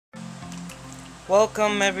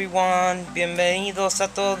Welcome everyone, bienvenidos a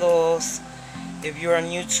todos. If you are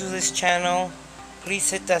new to this channel, please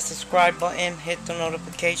hit that subscribe button, hit the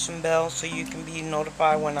notification bell so you can be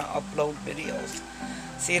notified when I upload videos.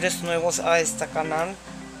 Si eres nuevos a este canal,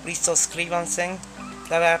 please suscríbanse,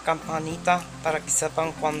 dale a la campanita para que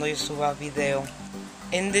sepan cuando yo suba video.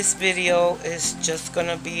 In this video is just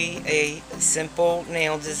gonna be a simple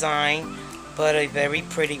nail design, but a very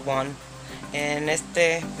pretty one. En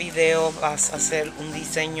este video vas a hacer un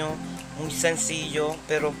diseño muy sencillo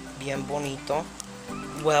pero bien bonito.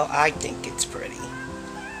 Well, I think it's pretty.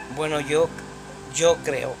 Bueno, yo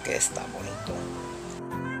creo que está bonito.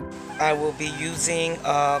 I will be using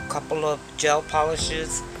a couple of gel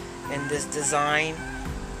polishes in this design.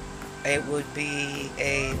 It would be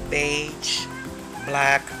a beige,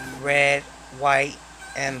 black, red, white,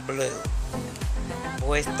 and blue.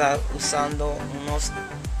 Voy a estar usando unos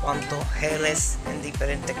cuantos geles en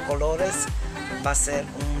diferentes colores. Va a ser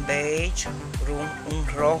un beige, un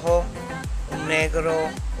rojo, un negro,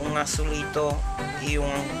 un azulito y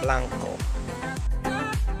un blanco.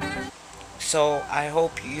 So I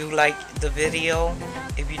hope you like the video.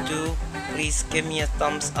 If you do, please give me a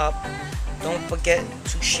thumbs up. Don't forget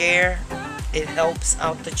to share. It helps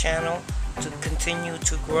out the channel to continue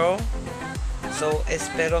to grow. So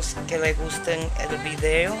espero que les gusten el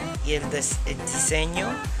video y el diseño.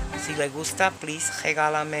 Si les gusta, please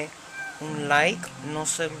regálame un like. No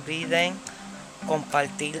se olviden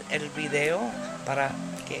compartir el video para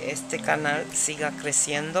que este canal siga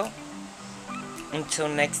creciendo. Until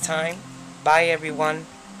next time, bye everyone.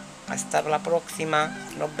 Hasta la próxima.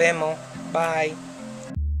 Nos vemos. Bye.